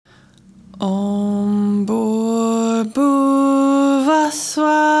Om Bhuvaswaha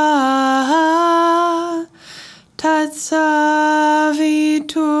Tatsavitur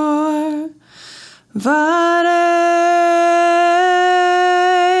Varenyam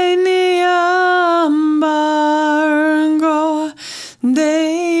Bargo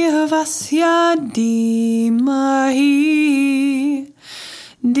Devasya Dhimahi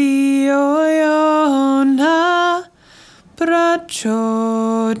Dhiyo Yona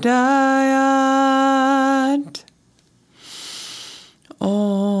Prachodayat.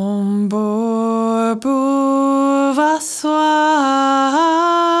 Om Bhuvaswaha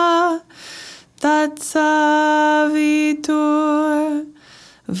Tatsavitur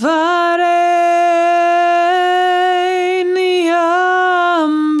Varenyam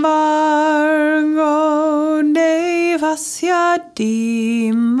Bargo Devasya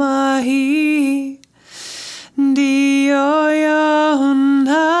Dhimahi Dhiyo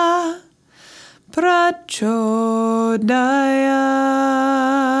Yona Prachodayat.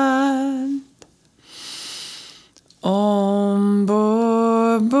 Om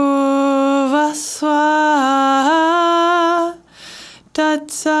Bhuvaswaha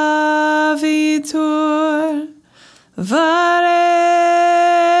Tatsavitur Varenyam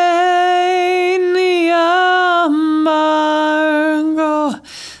Bargo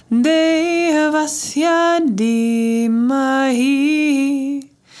Devasya Dhimahi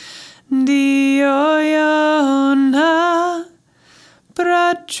Dhiyo Yona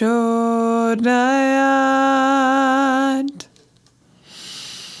Prachodayat.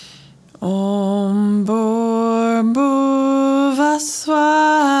 Om Bhuvaswaha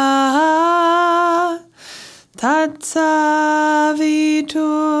Tatsavitur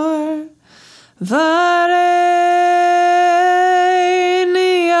Varenyam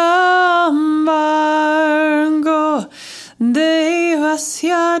Bargo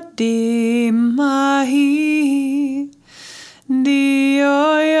Devasya Dhimahi Dhiyo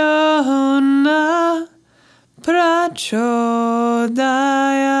Yona Prachodayat.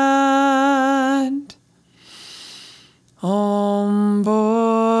 Om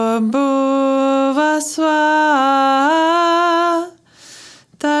Bhuvaswaha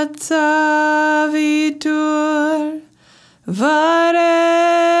Tatsavitur Varenyam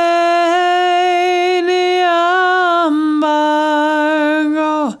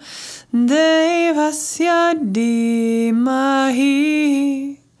Bargo Devasya Dhimahi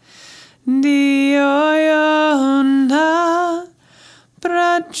Dhiyo Yona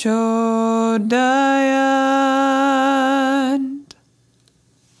Prachodayat.